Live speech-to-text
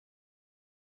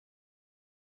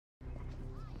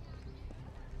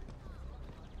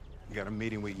You got a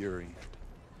meeting with Yuri.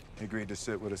 He agreed to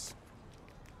sit with us.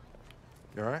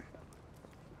 You all right?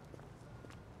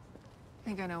 I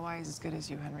think I know why he's as good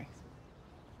as you, Henry.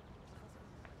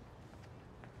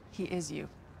 He is you.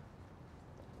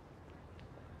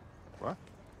 What?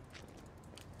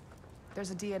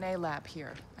 There's a DNA lab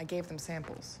here. I gave them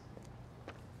samples.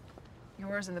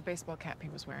 Yours and the baseball cap he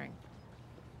was wearing.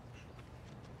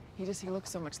 He looked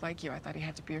so much like you. I thought he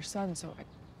had to be your son, so I...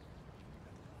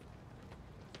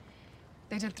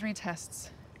 They did 3 tests.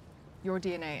 Your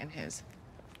DNA and his.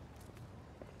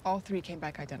 All 3 came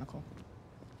back identical.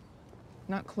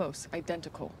 Not close,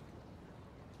 identical.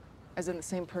 As in the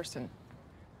same person.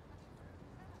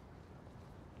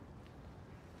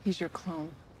 He's your clone.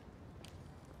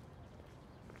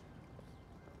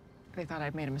 They thought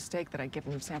I'd made a mistake, that I'd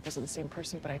given them samples of the same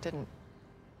person, but I didn't.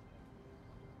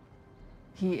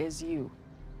 He is you.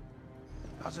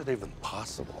 How's it even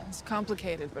possible? It's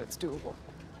complicated, but it's doable.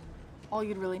 All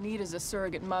you'd really need is a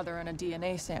surrogate mother and a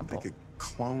DNA sample. They could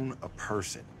clone a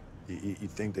person. You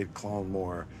think they'd clone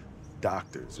more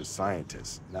doctors or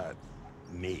scientists, not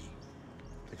me.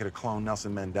 They could have cloned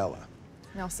Nelson Mandela.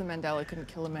 Nelson Mandela couldn't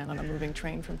kill a man on a moving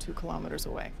train from 2 kilometers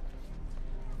away.